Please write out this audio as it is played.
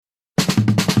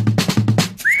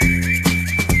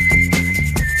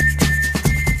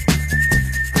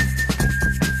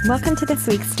Welcome to this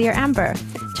week's Dear Amber,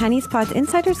 Chinese Pod's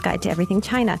insider's guide to everything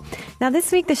China. Now,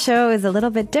 this week the show is a little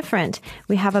bit different.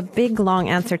 We have a big, long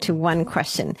answer to one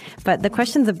question, but the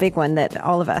question's a big one that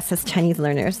all of us as Chinese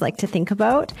learners like to think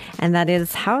about, and that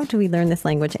is, how do we learn this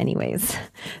language anyways?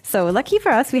 So lucky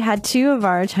for us, we had two of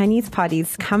our Chinese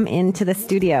potties come into the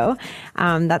studio.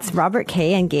 That's Robert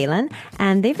K. and Galen,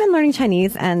 and they've been learning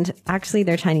Chinese, and actually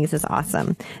their Chinese is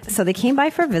awesome. So they came by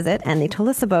for a visit, and they told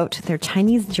us about their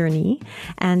Chinese journey,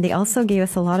 and they also gave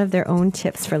us a lot of their own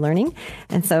tips for learning.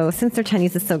 And so since their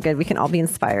Chinese is so good, we can all be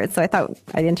inspired. So I thought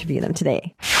I'd interview them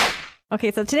today.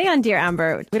 Okay, so today on Dear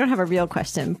Amber, we don't have a real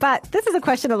question, but this is a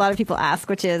question a lot of people ask,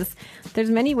 which is,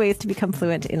 there's many ways to become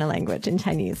fluent in a language, in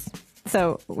Chinese.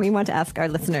 So we want to ask our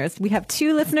listeners. We have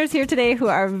two listeners here today who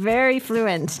are very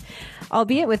fluent,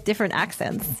 albeit with different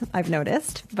accents, I've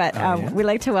noticed. But we'd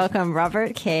like to welcome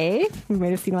Robert K., who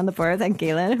might have seen on the boards, and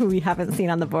Galen, who we haven't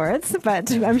seen on the boards,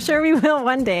 but I'm sure we will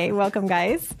one day. Welcome,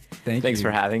 guys. Thanks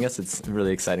for having us. It's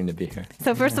really exciting to be here.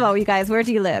 So first of all, you guys, where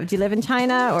do you live? Do you live in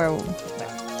China or?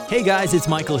 Hey guys, it's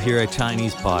Michael here at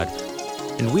Chinese Pod,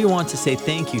 and we want to say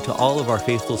thank you to all of our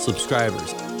faithful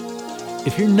subscribers.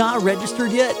 If you're not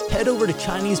registered yet, head over to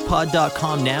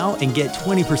ChinesePod.com now and get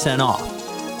 20% off.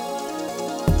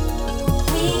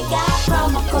 We got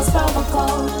promo codes.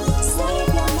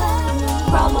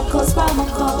 Promo codes.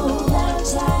 Learn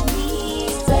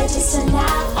Chinese. Register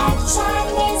now at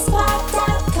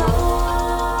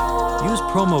ChinesePod.com. Use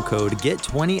promo code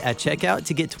GET20 at checkout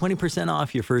to get 20%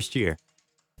 off your first year.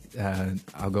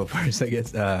 I'll go first, I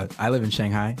guess. I live in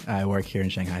Shanghai. I work here in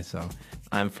Shanghai, so.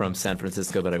 I'm from San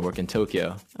Francisco, but I work in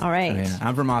Tokyo. All right. Oh, yeah.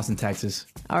 I'm from Austin, Texas.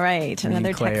 All right.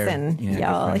 Another Claire, Texan. yeah,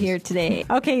 Y'all here today.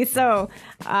 Okay, so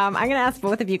I'm going to ask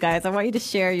both of you guys. I want you to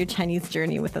share your Chinese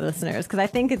journey with the listeners, because I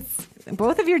think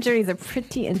both of your journeys are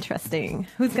pretty interesting.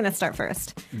 Who's going to start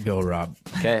first? Go, Rob.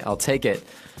 Okay, I'll take it.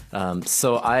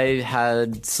 So I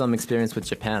had some experience with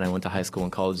Japan. I went to high school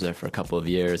and college there for a couple of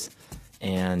years.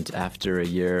 And after a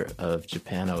year of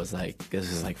Japan, I was like, this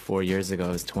was like 4 years ago. I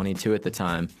was 22 at the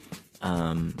time.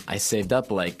 I saved up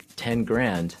like 10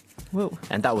 grand. Whoa.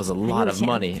 And that was a lot of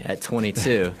money at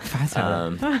 22.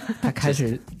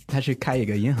 他是开一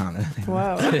个银行的。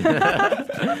 Whoa.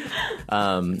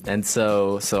 And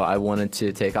so I wanted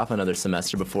to take off another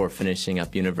semester before finishing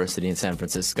up university in San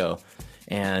Francisco.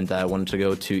 And I wanted to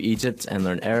go to Egypt and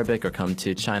learn Arabic, or come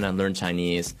to China and learn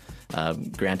Chinese.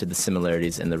 Granted the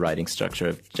similarities in the writing structure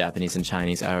of Japanese and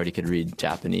Chinese, I already could read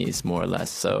Japanese more or less.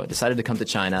 So I decided to come to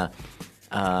China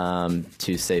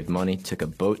to save money, took a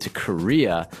boat to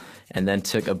Korea, and then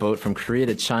took a boat from Korea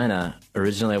to China.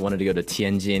 Originally, I wanted to go to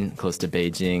Tianjin, close to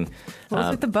Beijing. What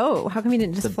was with the boat? How come you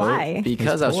didn't just fly? Boat,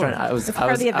 because I was trying. I was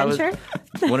part of the adventure.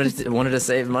 wanted to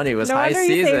save money. It was no high wonder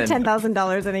season. You saved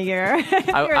 $10,000 in a year.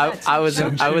 I was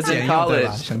in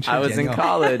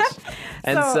college.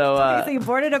 And so you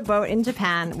boarded a boat in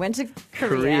Japan, went to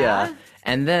Korea.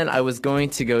 And then I was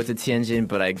going to go to Tianjin,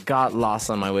 but I got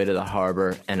lost on my way to the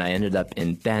harbor, and I ended up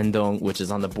in Dandong, which is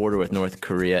on the border with North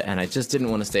Korea, and I just didn't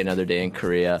want to stay another day in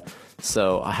Korea.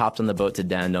 So I hopped on the boat to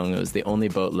Dandong. It was the only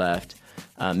boat left.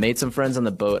 Made some friends on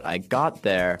the boat. I got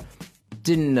there,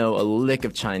 didn't know a lick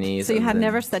of Chinese. So you had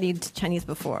never studied Chinese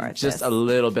before? Just a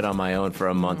little bit on my own for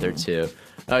a month or two.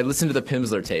 I listened to the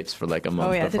Pimsleur tapes for like a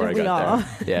month before I got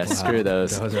there. Yeah, screw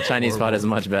those. Chinese pot is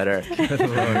much better.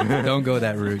 Don't go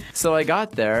that route. So I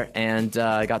got there, and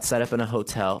I got set up in a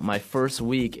hotel. My first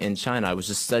week in China, I was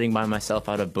just studying by myself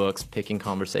out of books, picking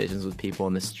conversations with people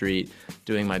in the street,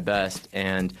 doing my best,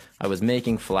 and I was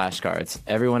making flashcards.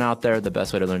 Everyone out there, the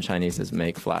best way to learn Chinese is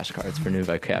make flashcards for new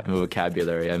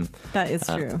vocabulary. That is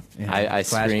true. Yeah. I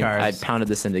screamed. I pounded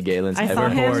this into Galen's head. I saw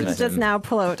him just now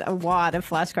pull out a wad of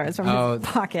flashcards from his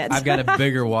pocket. I've got a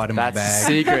bigger wad in my bag. That's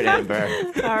secret, Amber.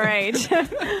 All right.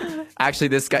 Actually,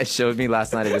 this guy showed me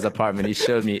last night at his apartment. He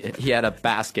showed me he had a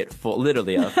basket full,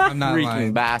 literally a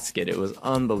freaking basket. It was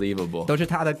unbelievable. 都是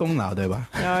他的功劳，对吧?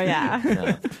 Oh yeah.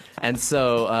 No. And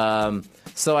so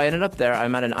I ended up there.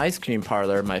 I'm at an ice cream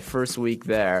parlor my first week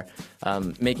there,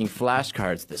 making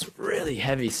flashcards. This really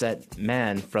heavy-set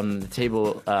man from the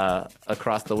table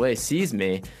across the way sees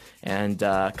me and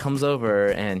comes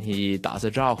over, and he 打着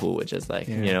招呼, which is like,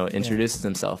 introduces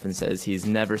himself and says he's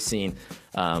never seen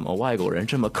a 外国人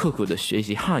这么刻苦地学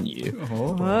习汉语.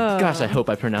 Gosh, I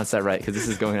hope I pronounced that right, because this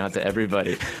is going out to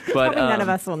everybody. But probably none of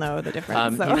us will know the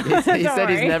difference. He said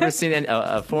he's never seen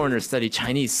a foreigner study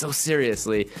Chinese so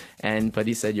seriously, but but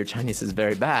he said, your Chinese is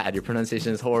very bad. Your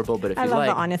pronunciation is horrible, but if I you love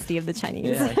like... the honesty of the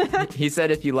Chinese. Yeah. He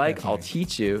said, if you like, I'll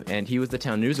teach you. And he was the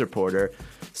town news reporter.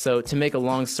 So to make a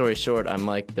long story short, I'm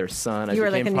like their son. I You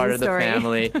were like became a part news of the story.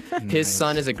 family. His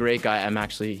son is a great guy. I'm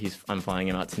flying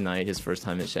him out tonight. His first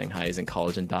time in Shanghai. He's in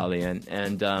college in Dalian.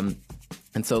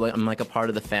 And so I'm like a part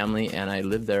of the family, and I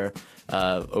lived there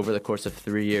over the course of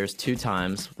 3 years, 2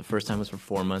 times. The first time was for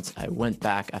 4 months. I went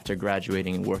back after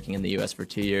graduating and working in the U.S. for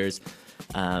 2 years,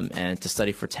 and to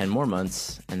study for 10 more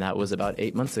months. And that was about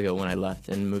 8 months ago when I left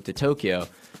and moved to Tokyo.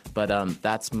 But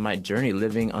that's my journey,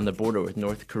 living on the border with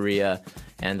North Korea.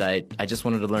 And I just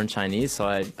wanted to learn Chinese, so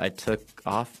I took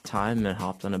off time and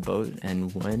hopped on a boat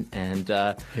and went. And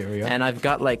Here we are. And I've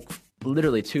got like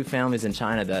literally 2 families in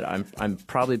China that I'm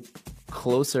probably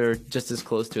closer, just as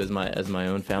close to as my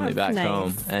own family That's back nice.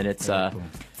 home. And it's So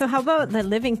how about the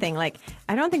living thing? Like,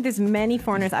 I don't think there's many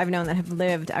foreigners I've known that have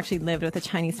actually lived with a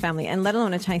Chinese family, and let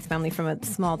alone a Chinese family from a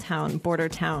small town, border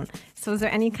town. So is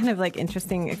there any kind of like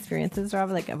interesting experiences,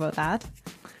 Rob, like about that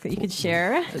you could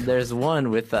share? there's one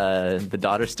with the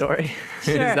daughter story.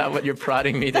 Sure. Is that what you're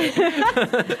prodding me to?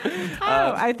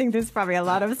 I think there's probably a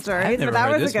lot of stories, I've but never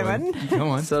that heard was a this good one. Go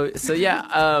on. So yeah,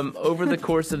 over the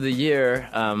course of the year,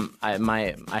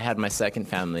 I had my second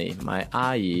family, my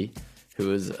Ai, who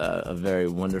was a very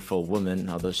wonderful woman,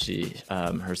 although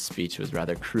her speech was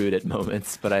rather crude at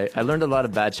moments. But I learned a lot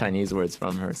of bad Chinese words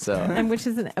from her. So And which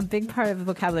is a big part of the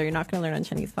vocabulary you're not going to learn on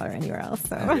Chinese Pod or anywhere else.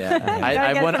 So yeah,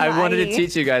 I wanted to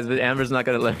teach you guys, but Amber's not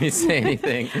going to let me say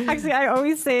anything. Actually, I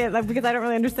always say it because I don't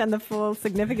really understand the full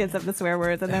significance of the swear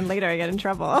words, and then later I get in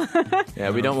trouble.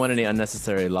 Yeah, we don't want any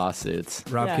unnecessary lawsuits.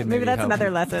 Rob Yeah, could maybe that's help another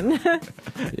you. lesson.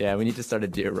 Yeah, we need to start a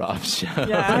Dear Rob show.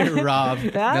 Yeah. Rob,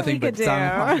 That nothing we but could do.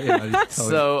 Zhanghua. Yeah, totally.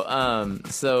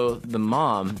 So the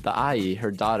mom, the Ai,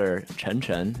 her daughter Chen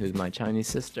Chen, who's my Chinese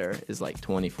sister, is like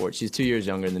 24. She's 2 years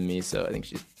younger than me, so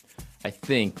I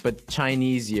think, but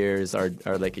Chinese years are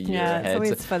like a year Yeah, it's ahead. always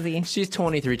So fuzzy. She's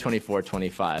 23, 24,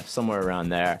 25, somewhere around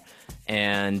there.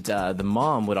 And the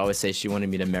mom would always say she wanted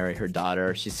me to marry her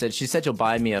daughter. She said she'll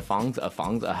buy me a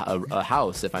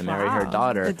house if I marry her Wow,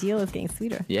 daughter. The deal is getting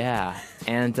sweeter. Yeah,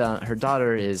 and her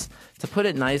daughter is, to put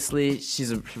it nicely,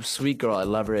 she's a sweet girl. I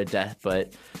love her to death,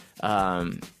 but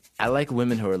I like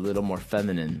women who are a little more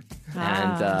feminine.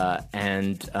 That's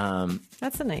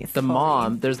a nice. The quality.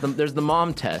 mom, there's the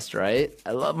mom test, right?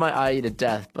 I love my Ai to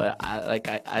death, but I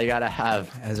gotta have.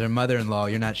 As her mother-in-law,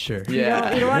 you're not sure.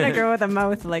 Yeah. You don't want to grow with a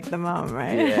mouth like the mom,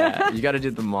 right? Yeah, you got to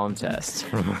do the mom test.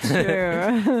 True.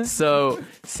 So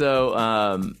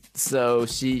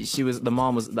the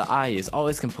mom was, the Ai is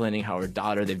always complaining how her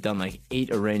daughter, they've done like 8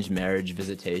 arranged marriage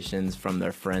visitations from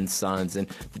their friends' sons, and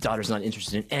the daughter's not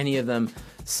interested in any of them.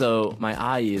 So my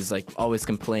Ai is like always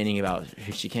complaining about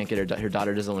she can't get her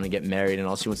daughter doesn't want to get married, and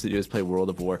all she wants to do is play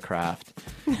World of Warcraft.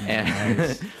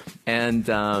 And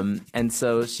and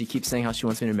so she keeps saying how she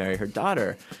wants me to marry her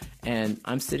daughter. And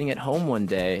I'm sitting at home one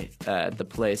day at the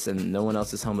place, and no one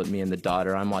else is home but me and the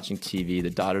daughter. I'm watching TV.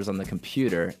 The daughter's on the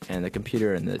computer, and the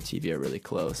computer and the TV are really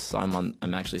close. So I'm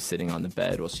actually sitting on the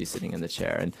bed while she's sitting in the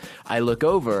chair. And I look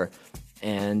over,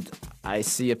 and I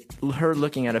see her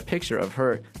looking at a picture of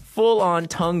her full-on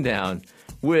tongue down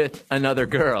with another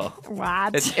girl.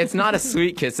 What? It's not a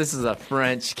sweet kiss. This is a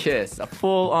French kiss, a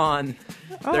full-on.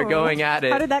 They're going at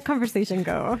it. How did that conversation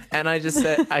go? And I just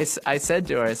said, I said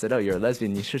to her, I said, "Oh, you're a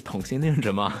lesbian. 你是同性恋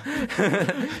者吗?"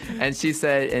 And she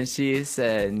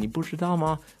said, 你不知道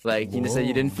吗? Like, you said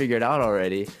you didn't figure it out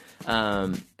already.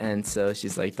 And so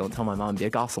she's like, "Don't tell my mom. 别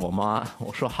告诉我妈."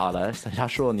 我说好了。她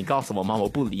说你告诉我妈，我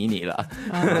不理你了.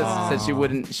 Said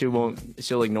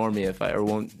she'll ignore me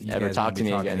won't ever guys talk won't to be me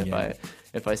talking again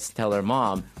if I tell her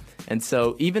mom. And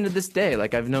so even to this day,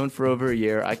 like I've known for over a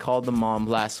year, I called the mom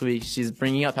last week. She's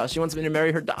bringing up how she wants me to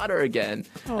marry her daughter again.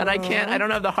 And I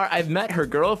don't have the heart. I've met her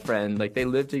girlfriend. Like they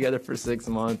lived together for 6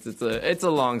 months. It's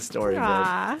a long story,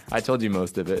 Aw. but I told you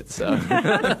most of it. So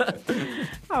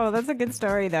Oh, that's a good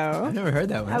story, though. I've never heard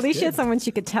that one. At That's least she had good. someone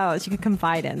she could tell, she could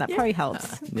confide in. That probably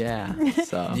helps. yeah.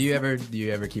 So Do you ever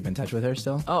keep in touch with her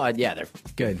still? oh yeah, they're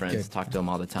good friends. good. Talk to them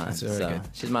all the time. That's really so good.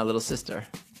 she's my little sister.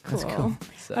 That's cool.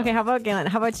 So. Okay, how about Galen?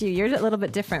 How about you? You're a little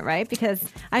bit different, right? Because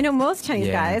I know most Chinese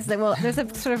Yeah. guys, there's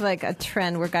a sort of like a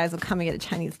trend where guys will come and get a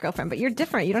Chinese girlfriend, but you're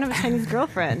different. You don't have a Chinese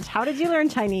girlfriend. How did you learn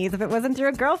Chinese if it wasn't through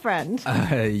a girlfriend?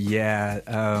 There's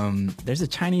a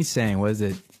Chinese saying. What is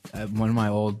it? One of my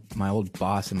old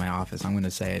boss in my office. I'm going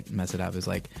to say it, mess it up. Is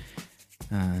like,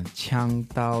 枪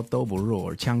刀都不入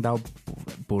or 枪刀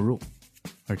不入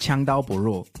or 枪刀不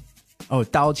入. Oh,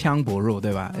 刀枪不入,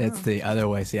 对吧? It's the other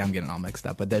way. See, I'm getting all mixed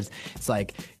up. But it's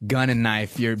like gun and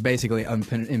knife. You're basically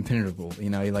impenetrable. You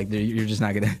know, you're just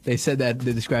not gonna. They said that,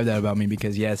 they described that about me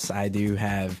because yes, I do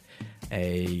have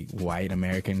a white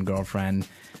American girlfriend,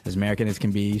 as American as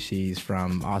can be. She's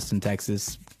from Austin,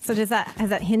 Texas. So has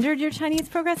that hindered your Chinese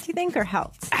progress, do you think, or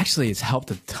helped? Actually, it's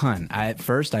helped a ton. At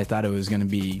first, I thought it was going to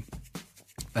be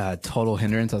a total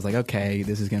hindrance. I was like, okay,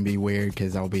 this is going to be weird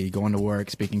because I'll be going to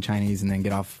work speaking Chinese and then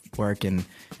get off work and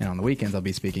on the weekends I'll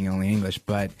be speaking only English.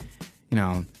 But, you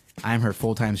know, I'm her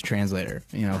full-time translator,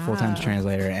 full-time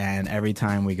translator. And every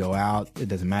time we go out, it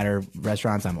doesn't matter,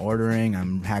 restaurants I'm ordering,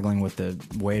 I'm haggling with the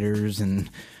waiters and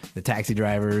the taxi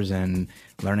drivers and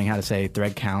learning how to say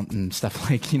thread count and stuff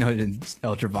like,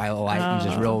 ultraviolet light and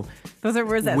just real. Those are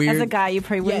words that weird, as a guy you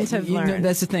probably wouldn't have learned.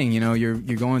 That's the thing, you're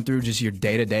going through just your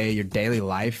day-to-day, your daily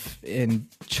life in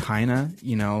China,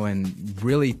 and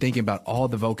really thinking about all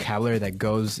the vocabulary that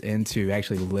goes into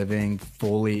actually living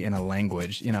fully in a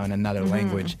language, in another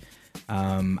language.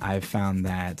 I've found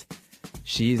that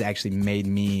she's actually made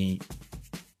me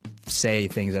say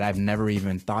things that I've never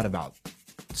even thought about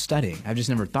studying. I've just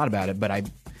never thought about it, but I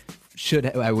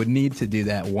would need to do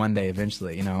that one day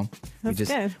eventually, That's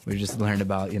good. We just learned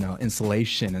about,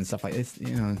 insulation and stuff like this,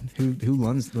 who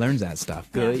learns that stuff?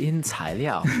 隔音材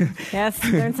料. Yes,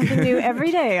 learn something new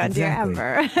every day on Dear Exactly.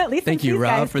 Amber. At least Thank since you, these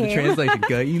Rob, guys for the came. translation.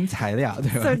 隔音材料.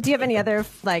 So do you have any other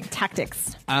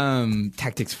tactics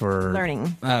Tactics for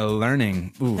Learning.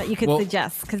 Learning. Ooh. that you could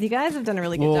suggest? Because you guys have done a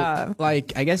really good Well, job.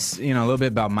 like, I guess, a little bit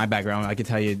about my background. I could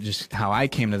tell you just how I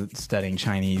came to studying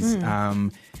Chinese.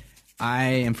 I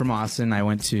am from Austin. I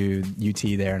went to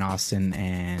UT there in Austin,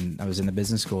 and I was in the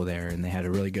business school there, and they had a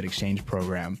really good exchange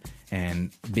program. And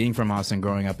being from Austin,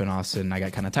 growing up in Austin, I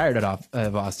got kind of tired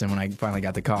of Austin when I finally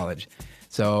got to college.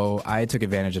 So I took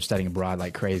advantage of studying abroad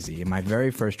like crazy. And my very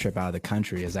first trip out of the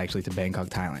country is actually to Bangkok,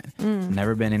 Thailand.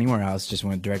 Never been anywhere else, just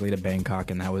went directly to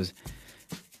Bangkok, and that was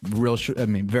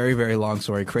very, very long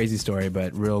story, crazy story,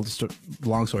 but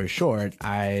long story short,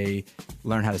 I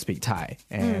learned how to speak Thai,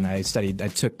 and I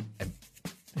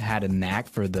had a knack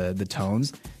for the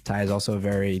tones. Thai is also a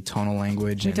very tonal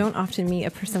language. You don't often meet a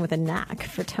person with a knack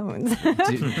for tones.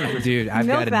 Dude, I've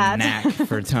Milk got a that. knack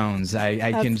for tones.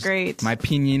 That's great. My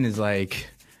pinyin is like,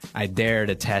 I dare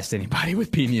to test anybody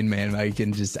with pinyin, man. I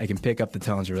can pick up the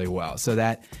tones really well. So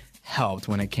that helped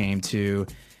when it came to.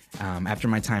 After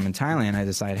my time in Thailand, I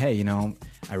decided, hey,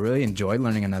 I really enjoyed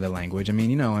learning another language. I mean,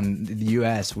 in the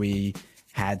U.S., we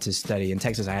had to study, in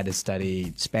Texas, I had to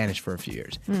study Spanish for a few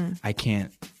years. I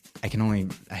don't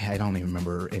even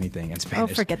remember anything in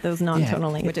Spanish. Oh, forget those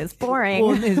non-tonal languages. Boring.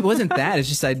 Well, it wasn't that. It's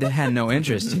just I had no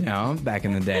interest, back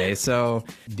in the day. So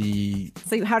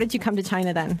how did you come to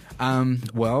China then?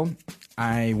 Well,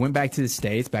 I went back to the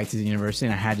States, back to the university,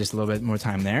 and I had just a little bit more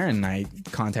time there, and I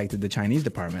contacted the Chinese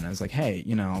department. I was like, hey,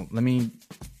 let me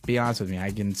be honest with me. I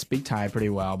can speak Thai pretty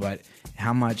well, but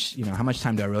how much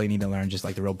time do I really need to learn just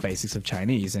like the real basics of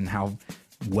Chinese, and how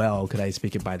well could I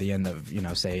speak it by the end of,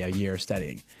 say a year of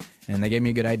studying? And they gave me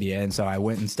a good idea, and so I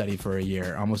went and studied for a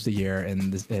year, almost a year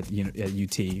at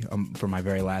UT for my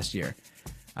very last year.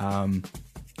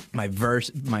 My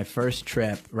first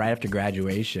trip right after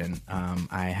graduation,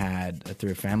 I had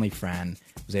through a family friend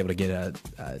was able to get a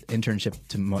internship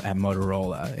at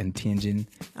Motorola in Tianjin.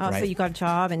 Oh, right? So you got a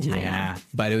job in China. Yeah,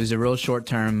 but it was a real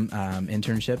short-term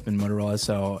internship in Motorola.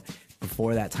 So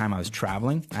before that time, I was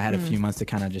traveling. I had a few months to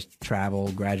kind of just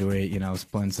travel, graduate,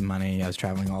 spend some money. I was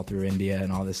traveling all through India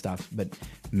and all this stuff. But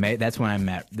that's when I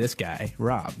met this guy,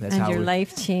 Rob. That's and how your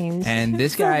life changed. And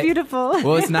this so guy, beautiful.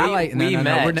 Well, it's not like we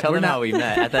met. Tell we're them not. how we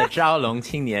met at the 招龙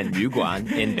青年旅馆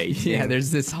in Beijing. Yeah, there's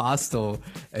this hostel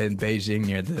in Beijing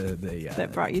near the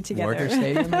that brought you together. Worker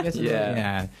Stadium, I guess.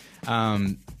 Yeah.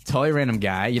 Totally random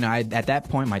guy. At that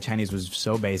point, my Chinese was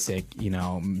so basic.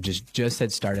 Just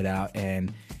had started out,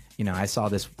 and I saw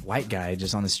this white guy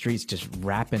just on the streets just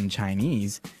rapping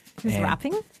Chinese. He's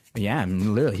rapping? Yeah,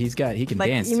 literally, he can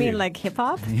dance You too. mean like hip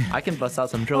hop? I can bust out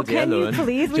some Zhou Can you Jielun.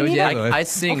 please? Zhou Jielun. I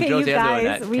sing Okay, Zhou you Jielun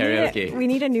guys, at we karaoke.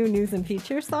 need a new news and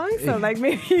feature song. So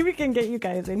maybe we can get you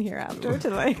guys in here after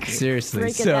to seriously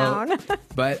break it down.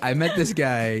 But I met this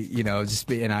guy,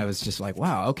 and I was just like,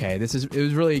 wow, okay, it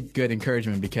was really good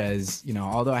encouragement because,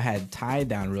 although I had Thai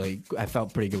down I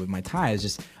felt pretty good with my Thai. It's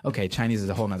just, okay, Chinese is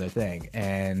a whole nother thing.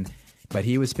 But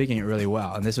he was speaking it really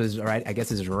well. And this was right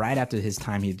after his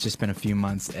time. He'd just spent a few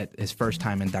months at his first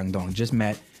time in Dandong. Just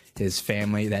met his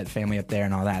family, that family up there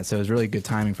and all that. So it was really good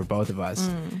timing for both of us.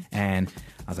 And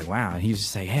I was like, wow. And he was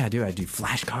just like, hey, I do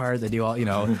flashcards. I do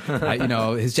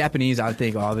all, his Japanese, I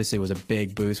think, obviously was a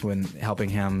big boost when helping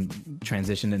him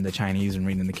transition into Chinese and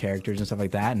reading the characters and stuff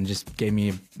like that, and just gave me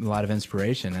a lot of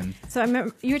inspiration. And So I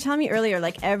remember you were telling me earlier,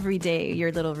 like every day,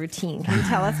 your little routine. Can you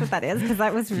tell us what that is? Because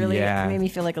that was really Yeah. made me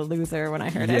feel like a loser when I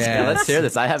heard it. Yeah, let's hear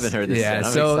this. I haven't heard this yet. I'm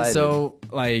excited. So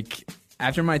like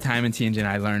after my time in Tianjin,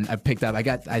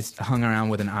 I hung around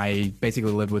with an IE,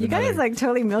 basically lived with You another. guys like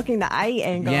totally milking the eye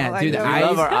angle. Yeah, I dude, know. I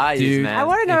love our eyes, dude, man. I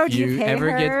want to know, if do you you pay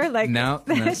ever her? get- Like, no,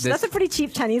 that's this- a pretty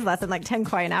cheap Chinese lesson, like 10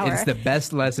 kwai an hour. It's the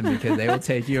best lesson because they will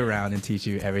take you around and teach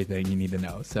you everything you need to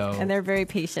know. So And they're very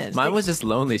patient. Mine was just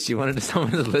lonely. She wanted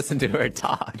someone to listen to her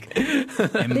talk.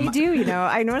 They do,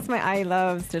 I notice my eye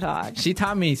loves to talk. she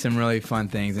taught me some really fun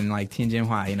things, and like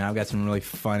Tianjinhua, I've got some really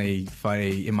funny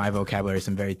in my vocabulary,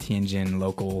 some very Tianjin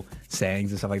local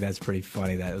sayings and stuff like that. It's pretty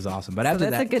funny. That was awesome. But So after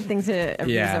that's that, a good thing to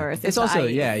resource. it's the also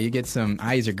eye. you get some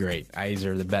eyes are great. Eyes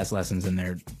are the best lessons, and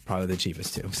they're probably the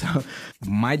cheapest too. So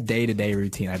my day-to-day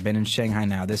routine, I've been in Shanghai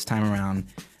now this time around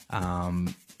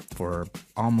for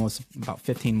almost about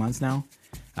 15 months now.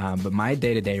 But my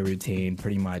day-to-day routine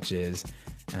pretty much is,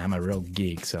 and I'm a real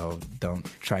geek, so don't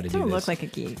try to do Don't this. look like a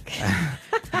geek.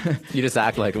 You just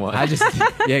act like one. I just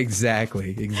yeah,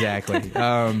 exactly. He's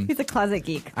a closet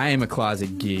geek. I am a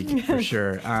closet geek for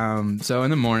sure. So in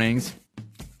the mornings,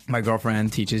 my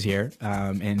girlfriend teaches here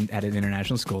and at an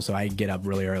international school, so I get up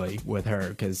really early with her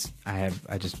because I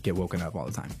just get woken up all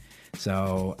the time.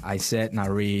 So I sit and I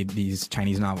read these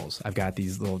Chinese novels. I've got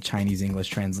these little Chinese English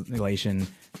translation.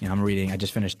 I'm reading. I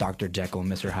just finished Dr. Jekyll and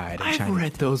Mr. Hyde. I've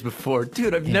read those before.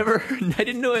 Dude, I've never heard. I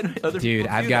didn't know any other Dude,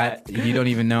 people I've do got. that. You don't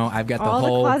even know. I've got All the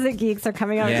whole. the closet geeks are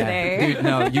coming out yeah, today. dude.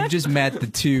 No, you just met the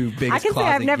two biggest. I can say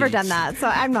I've closet never geeks. done that, so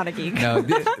I'm not a geek. No,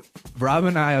 Rob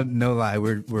and I, no lie,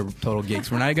 we're total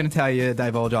geeks. We're not going to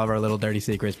divulge all of our little dirty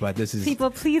secrets, but this is People,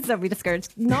 please don't be discouraged.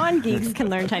 Non-geeks can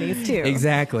learn Chinese too.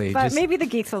 exactly. But just- maybe the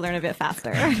geeks will learn a bit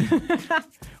faster.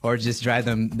 or just drive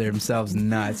themselves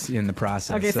nuts in the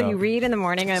process. Okay, so you read in the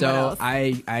morning and what So else?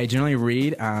 I generally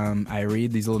read. I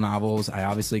read these little novels. I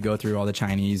obviously go through all the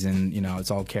Chinese, and it's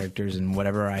all characters, and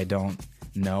whatever I don't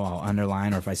know, I'll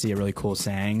underline. Or if I see a really cool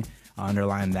saying, I'll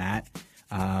underline that.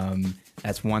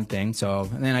 That's one thing. So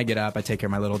and then I get up. I take care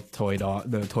of my little toy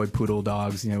dog, the toy poodle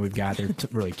dogs. We've got. They're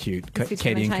really cute. speak to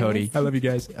Katie them and Cody. Chinese? I love you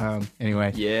guys.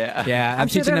 Anyway. Yeah. Yeah, I'm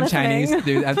sure teaching they're them Chinese,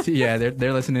 listening. dude. Yeah,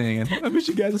 they're listening. And I wish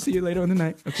you guys will see you later in the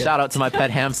night. Okay. Shout out to my pet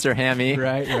hamster, Hammy.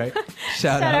 Right.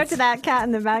 Shout out to that cat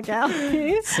in the back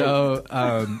alley.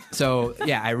 So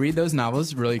yeah, I read those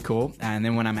novels, really cool. And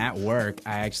then when I'm at work,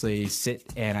 I actually sit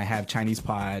and I have Chinese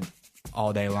Pod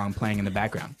all day long playing in the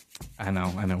background. I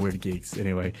know, we're geeks.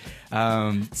 Anyway,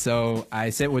 so I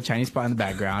sit with Chinese Pod in the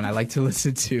background. I like to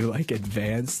listen to like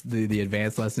the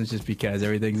advanced lessons just because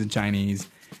everything's in Chinese,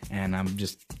 and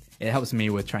it helps me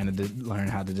with trying to learn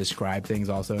how to describe things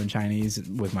also in Chinese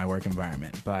with my work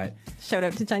environment. But Shout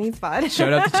out to Chinese Pod.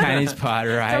 shout out to Chinese Pod,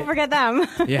 right? Don't forget them.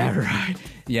 Yeah, right.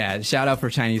 Yeah, shout out for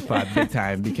Chinese Pod big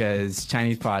time because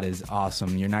Chinese Pod is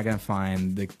awesome. You're not going to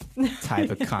find the type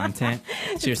of content.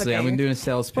 Seriously, okay. I'm going to do a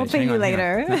sales pitch. We'll pay Hang you on, hang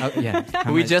later. on. Oh, yeah.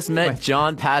 How We much? just met What?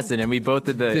 John Passon, and we both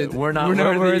did the we're not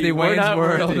worthy, We're Wayne's not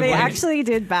World. worthy. They Wayne. actually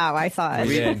did bow. I saw it.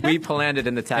 We did. We planned it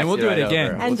in the taxi. And we'll do it ride again.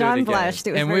 over. And We'll do it John again. blushed.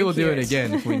 It was And very we will do it cute.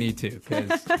 again if we need to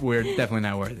because we're definitely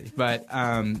not worthy. But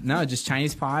no, just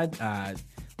Chinese Pod. A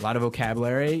lot of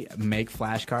vocabulary. Make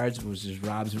flashcards, which is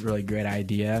Rob's really great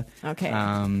idea. Okay.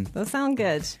 Um, Those sound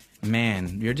good.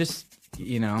 man, you're just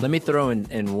Let me throw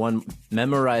in one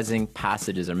memorizing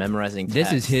passages or memorizing This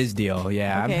text. is his deal.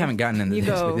 Yeah, Okay. I haven't gotten into You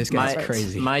this, go. but this guy's my,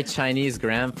 crazy. My Chinese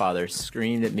grandfather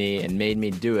screamed at me and made me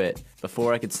do it.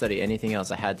 Before I could study anything else,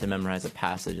 I had to memorize a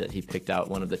passage that he picked out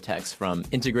one of the texts from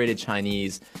Integrated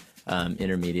Chinese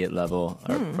intermediate level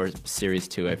or Series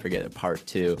 2, I forget, Part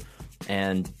 2.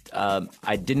 And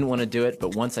I didn't want to do it,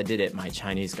 but once I did it, my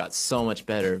Chinese got so much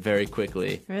better very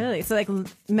quickly. Really? So like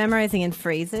memorizing in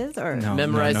phrases or? No.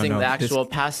 Memorizing the This- actual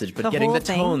passage, but The getting whole the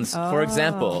thing? tones. For Oh,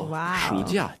 example, wow. 暑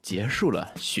假结束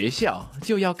了，学校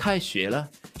就要开学了。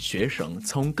学生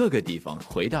从各个地方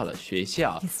回到了学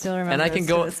校。 He still And I can remembers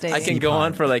go, to this day. I can go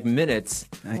on for like minutes,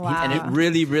 Wow. and it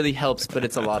really, really helps. But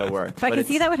it's a lot of work. But I can it's-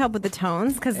 see that would help with the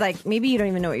tones because like maybe you don't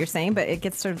even know what you're saying, but it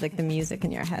gets sort of like the music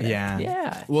in your head. Yeah.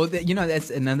 Yeah. Well, that's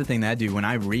another thing that I do when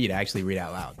I read. I actually read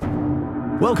out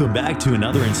loud. Welcome back to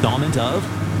another installment of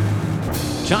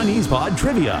Chinese Pod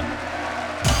Trivia.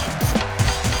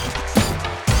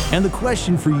 And the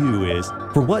question for you is,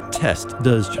 for what test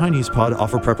does Chinese Pod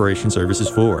offer preparation services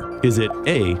for? Is it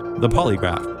A, the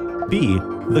polygraph, B,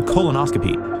 the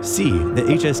colonoscopy, C, the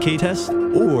HSK test,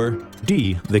 Or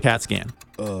D, the CAT scan?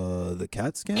 The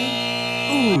CAT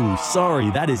scan? Ooh, sorry,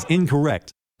 that is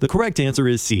incorrect. The correct answer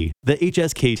is C, the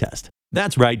HSK test.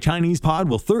 That's right, Chinese Pod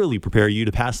will thoroughly prepare you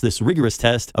to pass this rigorous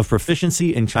test of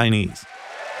proficiency in Chinese.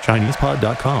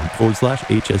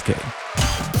 ChinesePod.com/HSK.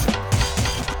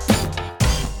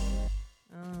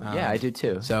 Yeah, I do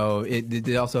too. So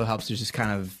it also helps to just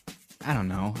kind of, I don't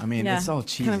know. I mean, Yeah, it's all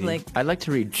cheesy. kind of like I like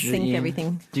to read sync Zhiyin.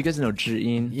 everything. Do you guys know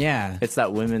Zhiyin? Yeah. It's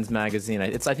that women's magazine. I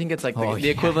think it's like Oh, the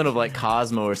yeah. equivalent of like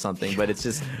Cosmo or something, but it's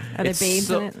just Are there it's babes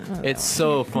so, in it? Oh, it's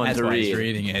so fun That's to why read. he's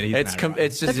reading it. He's It's not wrong.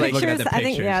 it's just The like look at pictures, the I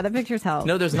think, pictures. the pictures help.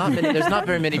 no, there's not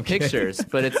very many pictures,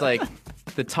 but it's like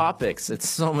the topics. It's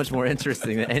so much more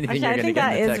interesting than anything Actually, you're I going to think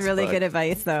get in that the is really textbook. good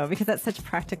advice, though, because that's such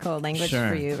practical language Sure.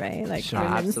 for you, right? Like Sure.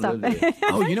 women and stuff. Absolutely.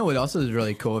 Oh, you know what also is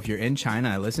really cool? If you're in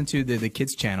China, listen to the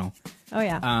kids channel. Oh,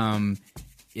 yeah.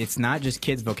 It's not just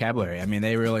kids vocabulary. I mean,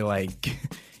 they really like,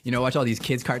 watch all these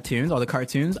kids cartoons, all the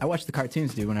cartoons. I watch the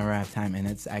cartoons, dude, whenever I have time, and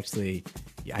it's actually,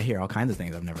 I hear all kinds of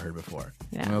things I've never heard before.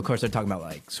 Yeah. I mean, of course, they're talking about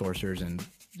like sorcerers and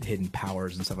hidden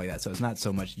powers and stuff like that. So it's not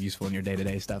so much useful in your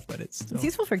day-to-day stuff, but it's still, It's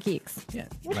useful for geeks. yeah,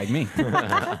 like me.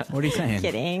 What are you saying?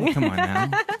 Kidding. Come on now.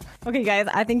 Okay, guys,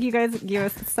 I think you guys gave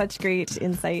us such great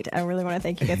insight. I really want to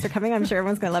thank you guys for coming. I'm sure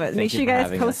everyone's going to love it. Make Thank sure you you for guys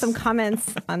having post us. some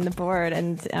comments on the board,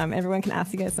 and everyone can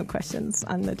ask you guys some questions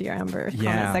on the Dear Amber comment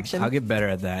Yeah, section. I'll get better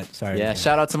at that. Sorry. Yeah,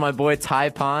 shout out to my boy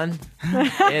Taipan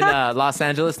in Los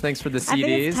Angeles. Thanks for the I think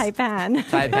CDs. it's Taipan.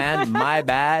 Taipan, my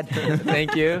bad.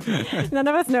 Thank you. None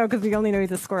of us know because we only know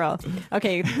he's a squirrel.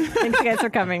 Okay, thanks you guys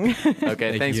for coming.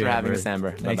 Okay, thanks you, for having Amber. us,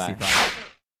 Amber. Thanks, Bye-bye. Deepak.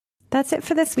 That's it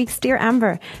for this week's Dear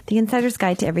Amber, the insider's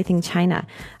guide to everything China.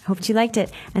 I hope you liked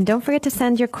it. And don't forget to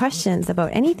send your questions about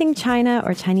anything China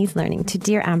or Chinese learning to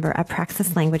Dear Amber at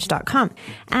praxislanguage.com.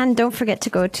 And don't forget to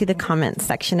go to the comments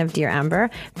section of Dear Amber,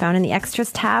 found in the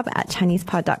extras tab at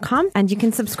ChinesePod.com. And you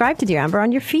can subscribe to Dear Amber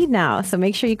on your feed now. So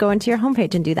make sure you go into your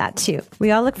homepage and do that too.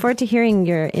 We all look forward to hearing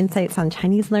your insights on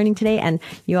Chinese learning today. And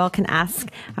you all can ask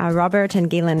Robert and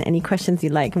Galen any questions you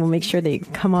like, and we'll make sure they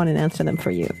come on and answer them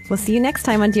for you. We'll see you next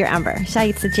time on Dear Amber. 下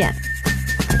一次见。